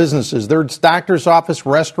local businesses. They're doctor's office,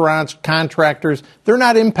 restaurants, contractors. They're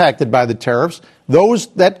not impacted by the tariffs.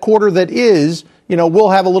 That quarter that is,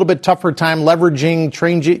 we'll have a little bit tougher time leveraging,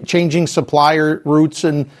 changing supplier routes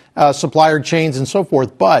and supplier chains and so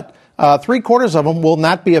forth. But 3/4 of them will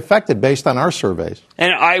not be affected based on our surveys.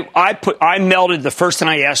 And I melded the first thing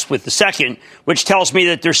I asked with the second, which tells me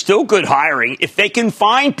that there's still good hiring if they can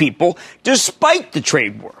find people despite the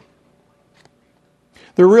trade war.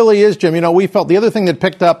 There really is, Jim. We felt the other thing that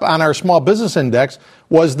picked up on our small business index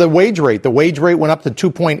was the wage rate. The wage rate went up to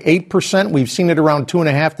 2.8%. We've seen it around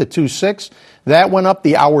 2.5 to 2.6. That went up.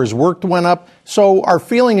 The hours worked went up. So our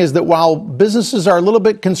feeling is that while businesses are a little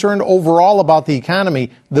bit concerned overall about the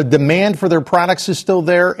economy, the demand for their products is still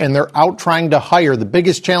there, and they're out trying to hire. The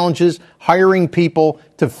biggest challenge is hiring people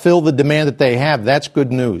to fill the demand that they have. That's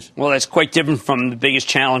good news. Well, that's quite different from the biggest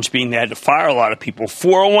challenge being they had to fire a lot of people.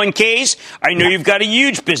 401ks, I know you've got a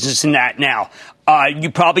huge business in that now.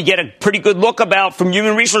 You probably get a pretty good look from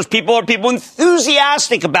human resource people. Are people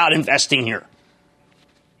enthusiastic about investing here?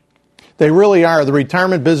 They really are. The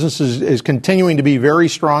retirement business is continuing to be very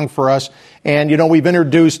strong for us. And, we've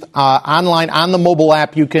introduced online on the mobile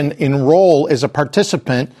app, you can enroll as a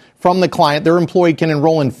participant from the client. Their employee can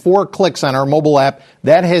enroll in 4 clicks on our mobile app.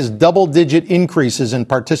 That has double-digit increases in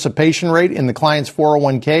participation rate in the client's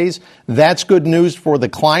 401ks. That's good news for the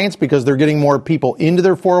clients because they're getting more people into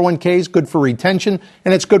their 401ks, good for retention,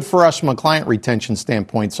 and it's good for us from a client retention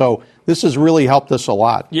standpoint. So this has really helped us a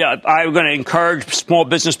lot. Yeah, I'm going to encourage small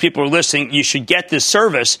business people who are listening, you should get this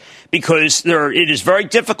service because it is very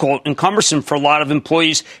difficult and cumbersome for a lot of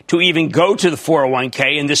employees to even go to the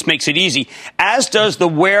 401k, and this makes it easy, as does the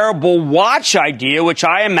wearable watch idea, which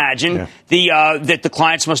I imagine that the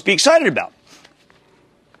clients must be excited about.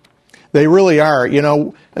 They really are.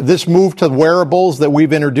 This move to wearables that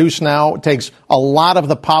we've introduced now takes a lot of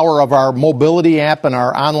the power of our mobility app and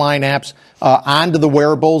our online apps onto the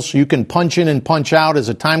wearables. You can punch in and punch out as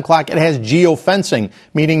a time clock. It has geofencing,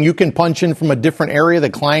 meaning you can punch in from a different area the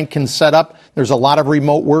client can set up. There's a lot of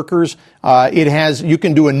remote workers. You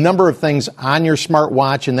can do a number of things on your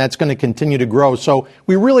smartwatch, and that's going to continue to grow. So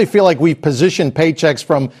we really feel like we've positioned Paychex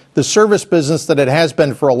from the service business that it has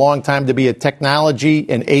been for a long time to be a technology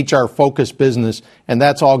and HR-focused business, and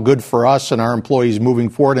that's all good for us and our employees moving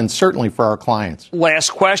forward, and certainly for our clients.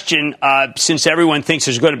 Last question. Since everyone thinks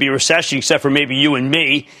there's going to be a recession, except for maybe you and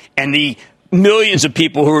me, and the millions of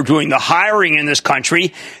people who are doing the hiring in this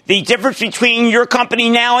country, the difference between your company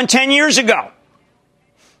now and 10 years ago?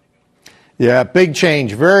 Yeah, big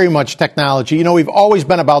change, very much technology. We've always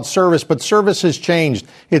been about service, but service has changed.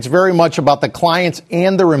 It's very much about the clients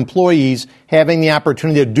and their employees having the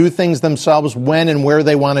opportunity to do things themselves when and where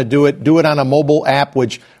they want to do it on a mobile app,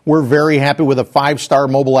 which we're very happy with, a 5-star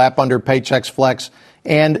mobile app under Paychex Flex,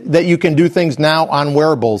 and that you can do things now on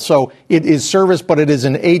wearables. So it is service, but it is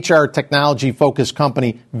an HR technology-focused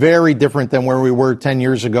company, very different than where we were 10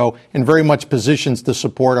 years ago, and very much positions to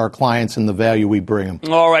support our clients and the value we bring them.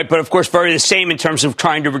 All right, but of course, very the same in terms of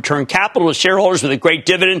trying to return capital to shareholders with a great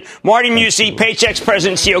dividend. Marty Musi, Paychex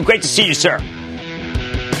President and CEO, great to see you, sir.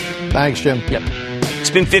 Thanks, Jim. Yep. It's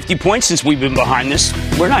been 50 points since we've been behind this.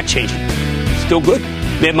 We're not changing. Still good.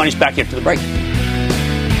 Mad Money's back after the break.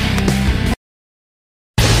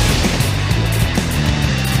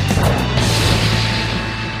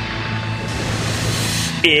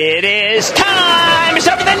 It is time. It's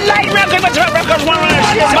over the lightning round.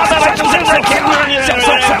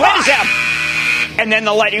 And then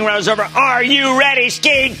the lightning round is over. Are you ready,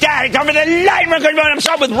 Ski Daddy? Time for the lightning round. I'm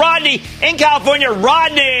starting with Rodney in California.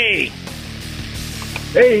 Rodney.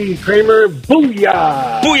 Hey, Cramer.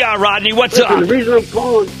 Booyah. Booyah, Rodney. What's up? The reason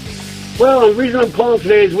I'm calling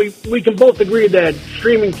today is we can both agree that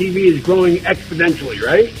streaming TV is growing exponentially,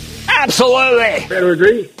 right? Absolutely. Better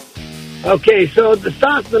agree? Okay, so the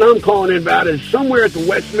stock that I'm calling in about is somewhere at the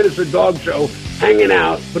Westminster Dog Show, hanging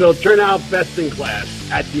out, but it'll turn out best in class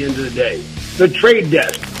at the end of the day. The Trade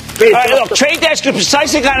Desk. All right, look, Trade Desk is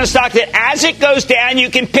precisely the kind of stock that as it goes down,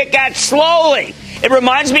 you can pick at slowly. It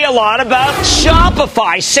reminds me a lot about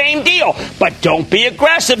Shopify. Same deal. But don't be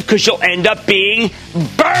aggressive because you'll end up being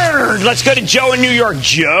burned. Let's go to Joe in New York.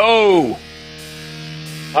 Joe.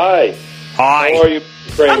 Hi. Hi. How are you,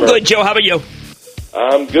 Cramer? I'm good, Joe. How about you?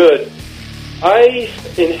 I'm good. I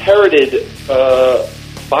inherited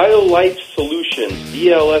BioLife Solutions,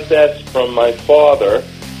 BLSS, from my father,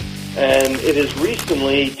 and it has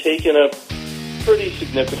recently taken a pretty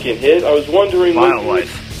significant hit. I was wondering what you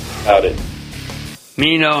think about it.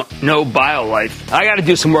 Me, no BioLife. I got to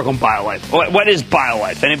do some work on BioLife. What is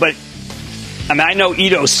BioLife? Anybody? I mean, I know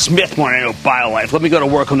Edo Smith more than I know BioLife. Let me go to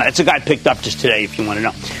work on that. It's a guy I picked up just today, if you want to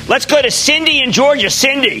know. Let's go to Cindy in Georgia.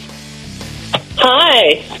 Cindy.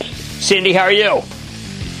 Hi. Cindy, how are you?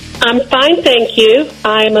 I'm fine, thank you.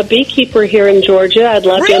 I'm a beekeeper here in Georgia. I'd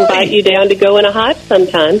love to invite you down to go in a hive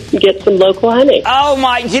sometime and get some local honey. Oh,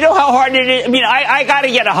 my. You know how hard it is? I mean, I got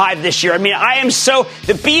to get a hive this year. I mean,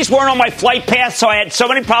 the bees weren't on my flight path, so I had so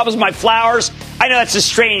many problems with my flowers. I know that's a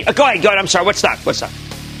strange. Go ahead. I'm sorry. What's up?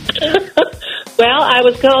 Well, I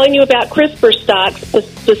was calling you about CRISPR stocks,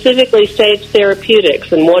 specifically Sage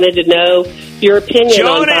Therapeutics, and wanted to know your opinion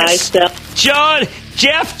on buy stuff.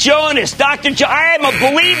 Jeff Jonas, Dr. I am a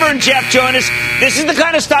believer in Jeff Jonas. This is the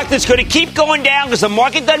kind of stock that's going to keep going down because the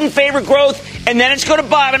market doesn't favor growth, and then it's going to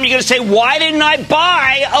bottom. You're going to say, why didn't I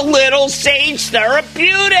buy a little Sage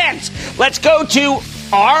Therapeutics? Let's go to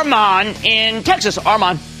Armand in Texas.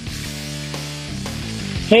 Armand.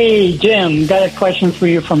 Hey, Jim, got a question for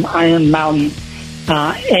you from Iron Mountain.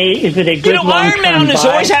 Is it a good long-term buy? Iron Mountain has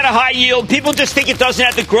always had a high yield. People just think it doesn't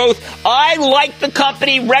have the growth. I like the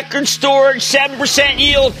company, record storage, 7%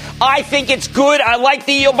 yield. I think it's good. I like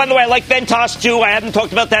the yield. By the way, I like Ventas, too. I haven't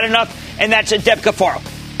talked about that enough. And that's Deb Cafaro.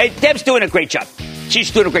 Deb's doing a great job. She's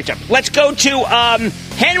doing a great job. Let's go to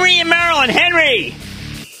Henry in Maryland. Henry.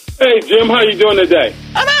 Hey, Jim. How you doing today?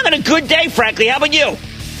 I'm having a good day, frankly. How about you?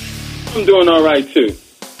 I'm doing all right, too.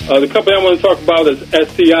 The company I want to talk about is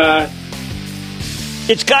SCI.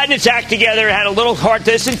 It's gotten its act together. It had a little heart.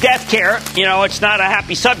 This is death care. You know, it's not a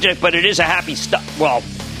happy subject, but it is a happy stock. Well,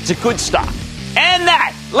 it's a good stock. And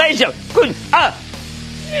that, ladies and gentlemen,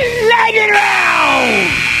 lightning round!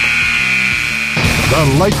 The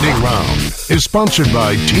lightning round is sponsored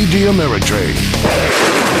by TD Ameritrade.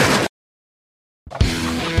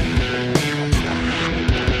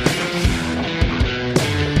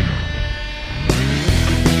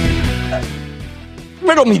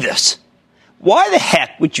 Riddle me this. Why the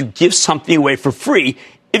heck would you give something away for free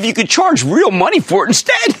if you could charge real money for it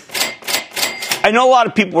instead? I know a lot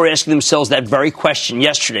of people were asking themselves that very question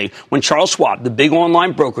yesterday when Charles Schwab, the big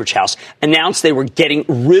online brokerage house, announced they were getting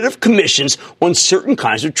rid of commissions on certain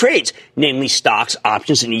kinds of trades, namely stocks,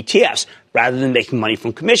 options, and ETFs. Rather than making money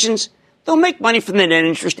from commissions, they'll make money from the net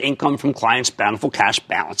interest income from clients' bountiful cash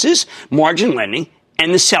balances, margin lending,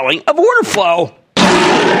 and the selling of order flow.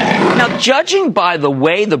 Now, judging by the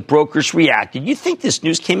way the brokers reacted, you'd think this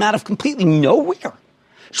news came out of completely nowhere.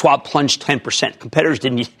 Schwab plunged 10%. Competitors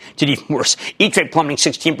did even worse. E-Trade plummeting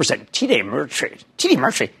 16%. TD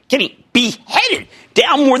Ameritrade getting beheaded,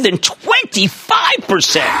 down more than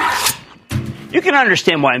 25%. You can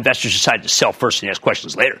understand why investors decided to sell first and ask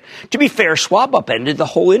questions later. To be fair, Schwab upended the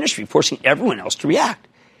whole industry, forcing everyone else to react.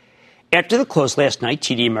 After the close last night,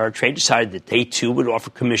 TD Ameritrade decided that they, too, would offer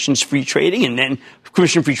commission-free trading, and then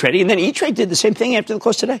E-Trade did the same thing after the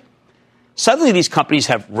close today. Suddenly, these companies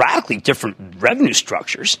have radically different revenue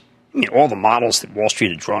structures. I mean, all the models that Wall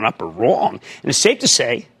Street had drawn up are wrong, and it's safe to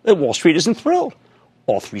say that Wall Street isn't thrilled.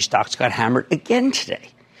 All three stocks got hammered again today.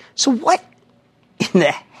 So what in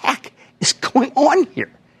the heck is going on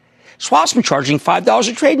here? Schwab's been charging $5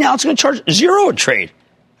 a trade. Now it's going to charge $0 a trade.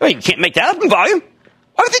 I mean, you can't make that up in volume.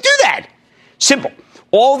 Why would they do that? Simple.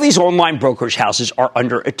 All of these online brokerage houses are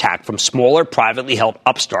under attack from smaller, privately held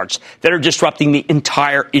upstarts that are disrupting the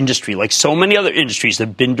entire industry, like so many other industries that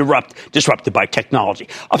have been disrupted by technology.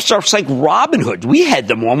 Upstarts like Robinhood, we had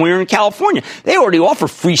them when we were in California. They already offer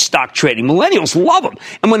free stock trading. Millennials love them.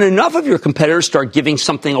 And when enough of your competitors start giving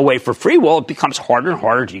something away for free, well, it becomes harder and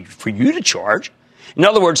harder for you to charge. In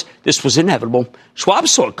other words, this was inevitable. Schwab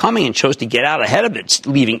saw it coming and chose to get out ahead of it,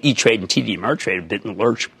 leaving E-Trade and TD Ameritrade a bit in the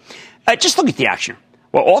lurch. Just look at the action.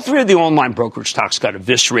 Well, all three of the online brokerage stocks got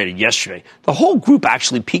eviscerated yesterday. The whole group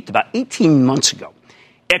actually peaked about 18 months ago.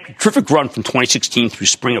 After a terrific run from 2016 through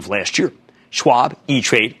spring of last year, Schwab,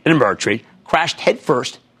 E-Trade, and Ameritrade crashed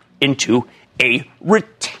headfirst into a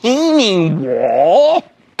retaining wall.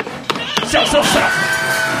 Sell.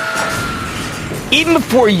 Even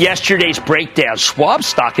before yesterday's breakdown, Schwab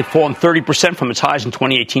stock had fallen 30% from its highs in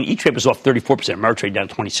 2018. E-Trade was off 34%. Ameritrade down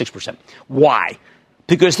 26%. Why?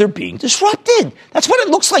 Because they're being disrupted. That's what it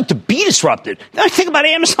looks like to be disrupted. Now think about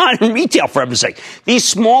Amazon and retail, for heaven's sake. These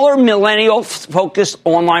smaller, millennial-focused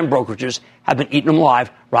online brokerages have been eating them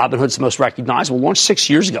alive. Robinhood's the most recognizable, launched 6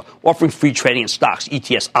 years ago, offering free trading in stocks,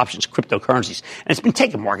 ETFs, options, cryptocurrencies. And it's been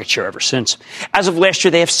taking market share ever since. As of last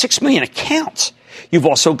year, they have 6 million accounts. You've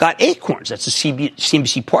also got Acorns, that's a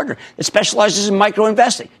CNBC partner that specializes in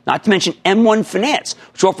micro-investing, not to mention M1 Finance,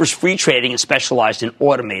 which offers free trading and specialized in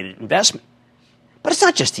automated investment. But it's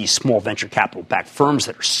not just these small venture capital-backed firms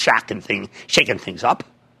that are shaking things up.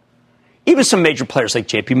 Even some major players like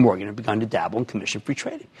J.P. Morgan have begun to dabble in commission-free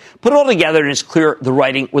trading. Put it all together, and it's clear the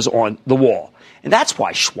writing was on the wall. And that's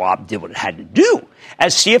why Schwab did what it had to do.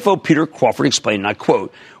 As CFO Peter Crawford explained, and I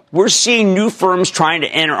quote, "We're seeing new firms trying to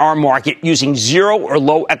enter our market using zero or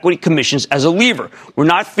low equity commissions as a lever. We're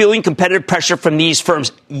not feeling competitive pressure from these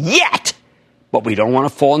firms yet. But we don't want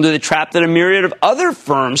to fall into the trap that a myriad of other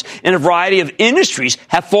firms in a variety of industries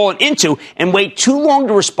have fallen into and wait too long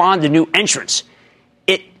to respond to new entrants.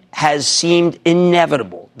 It has seemed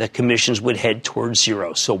inevitable that commissions would head towards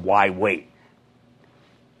zero, so why wait?"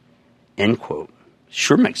 End quote.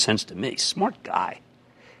 Sure makes sense to me. Smart guy.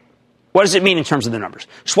 What does it mean in terms of the numbers?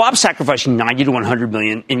 Schwab's sacrificing $90 to $100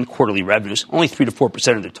 million in quarterly revenues, only 3 to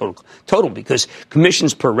 4% of their total, because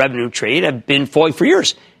commissions per revenue trade have been falling for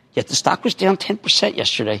years. Yet the stock was down 10%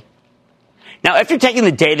 yesterday. Now, after taking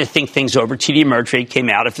the day to think things over, TD Ameritrade came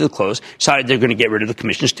out after the close, decided they're going to get rid of the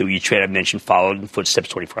commissions too. Each trade I mentioned followed in footsteps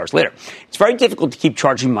 24 hours later. It's very difficult to keep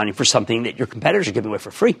charging money for something that your competitors are giving away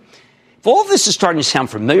for free. If all of this is starting to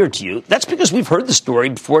sound familiar to you, that's because we've heard the story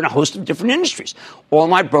before in a host of different industries.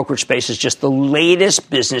 Online brokerage space is just the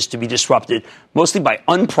latest business to be disrupted, mostly by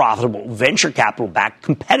unprofitable venture capital-backed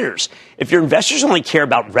competitors. If your investors only care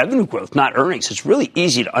about revenue growth, not earnings, it's really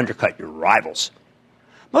easy to undercut your rivals.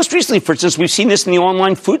 Most recently, for instance, we've seen this in the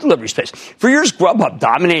online food delivery space. For years, Grubhub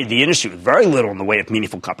dominated the industry with very little in the way of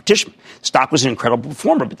meaningful competition. The stock was an incredible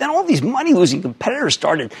performer, but then all these money-losing competitors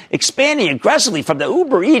started expanding aggressively from the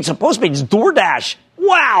Uber Eats and Postmates DoorDash.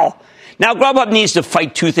 Wow! Now Grubhub needs to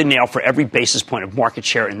fight tooth and nail for every basis point of market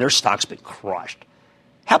share, and their stock's been crushed.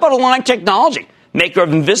 How about Align Technology, maker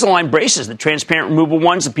of Invisalign braces, the transparent removable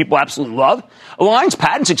ones that people absolutely love? Align's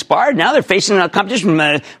patents expired. Now they're facing a competition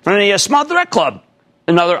from the Smile Direct Club,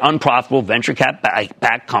 another unprofitable venture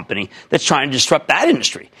cap-backed company that's trying to disrupt that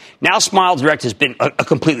industry. Now, Smile Direct has been a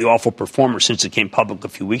completely awful performer since it came public a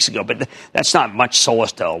few weeks ago, but that's not much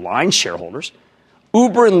solace to Align shareholders.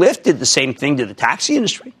 Uber and Lyft did the same thing to the taxi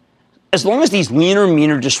industry. As long as these leaner,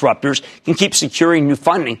 meaner disruptors can keep securing new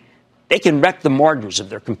funding, they can wreck the margins of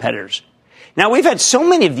their competitors. Now, we've had so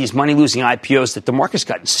many of these money-losing IPOs that the market's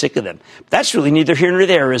gotten sick of them. But that's really neither here nor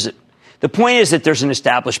there, is it? The point is that there's an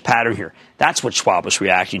established pattern here. That's what Schwab was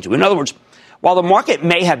reacting to. In other words, while the market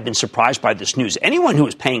may have been surprised by this news, anyone who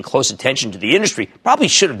was paying close attention to the industry probably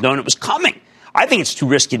should have known it was coming. I think it's too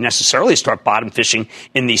risky necessarily to start bottom fishing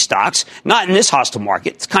in these stocks, not in this hostile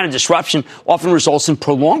market. This kind of disruption often results in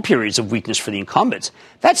prolonged periods of weakness for the incumbents.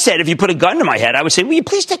 That said, if you put a gun to my head, I would say, will you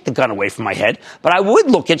please take the gun away from my head? But I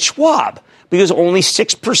would look at Schwab, because only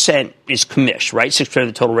 6% is commish, right? 6% of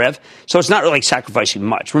the total rev. So it's not really like sacrificing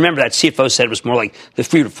much. Remember that CFO said it was more like the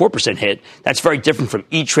 3 to 4% hit. That's very different from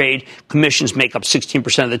E-Trade. Commissions make up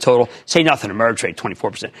 16% of the total. Say nothing to Ameritrade,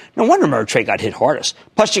 24%. No wonder Ameritrade got hit hardest.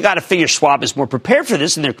 Plus, you got to figure Schwab is more prepared for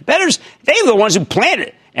this than their competitors. They're the ones who planned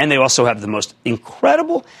it. And they also have the most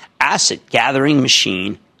incredible asset gathering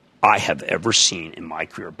machine I have ever seen in my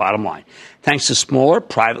career. Bottom line, thanks to smaller,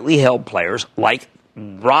 privately held players like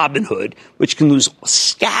Robinhood, which can lose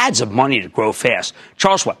scads of money to grow fast.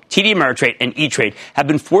 Charles Schwab, TD Ameritrade, and E-Trade have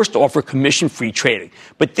been forced to offer commission-free trading.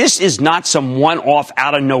 But this is not some one-off,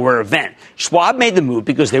 out-of-nowhere event. Schwab made the move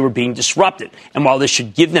because they were being disrupted. And while this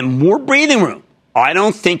should give them more breathing room, I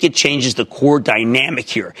don't think it changes the core dynamic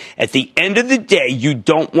here. At the end of the day, you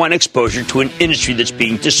don't want exposure to an industry that's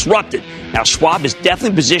being disrupted. Now, Schwab is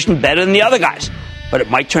definitely positioned better than the other guys, but it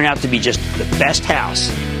might turn out to be just the best house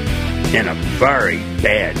in a very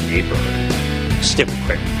bad neighborhood. Stick with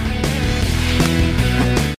Cramer.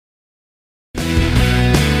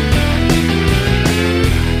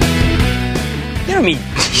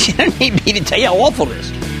 You don't need me to tell you how awful it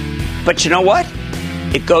is. But you know what?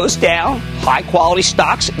 It goes down, high-quality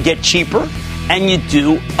stocks get cheaper, and you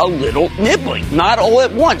do a little nibbling. Not all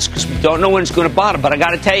at once, because we don't know when it's going to bottom. But I got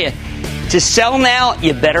to tell you, to sell now,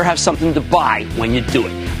 you better have something to buy when you do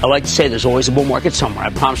it. I like to say there's always a bull market somewhere. I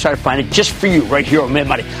promise to try to find it just for you right here on Mad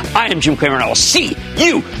Money. I am Jim Cramer, and I will see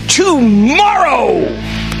you tomorrow.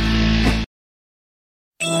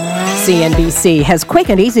 CNBC has quick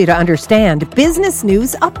and easy to understand business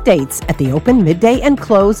news updates at the open, midday, and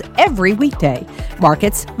close every weekday.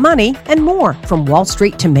 Markets, money, and more from Wall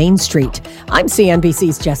Street to Main Street. I'm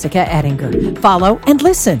CNBC's Jessica Ettinger. Follow and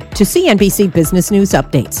listen to CNBC Business News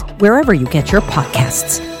Updates wherever you get your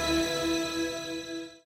podcasts.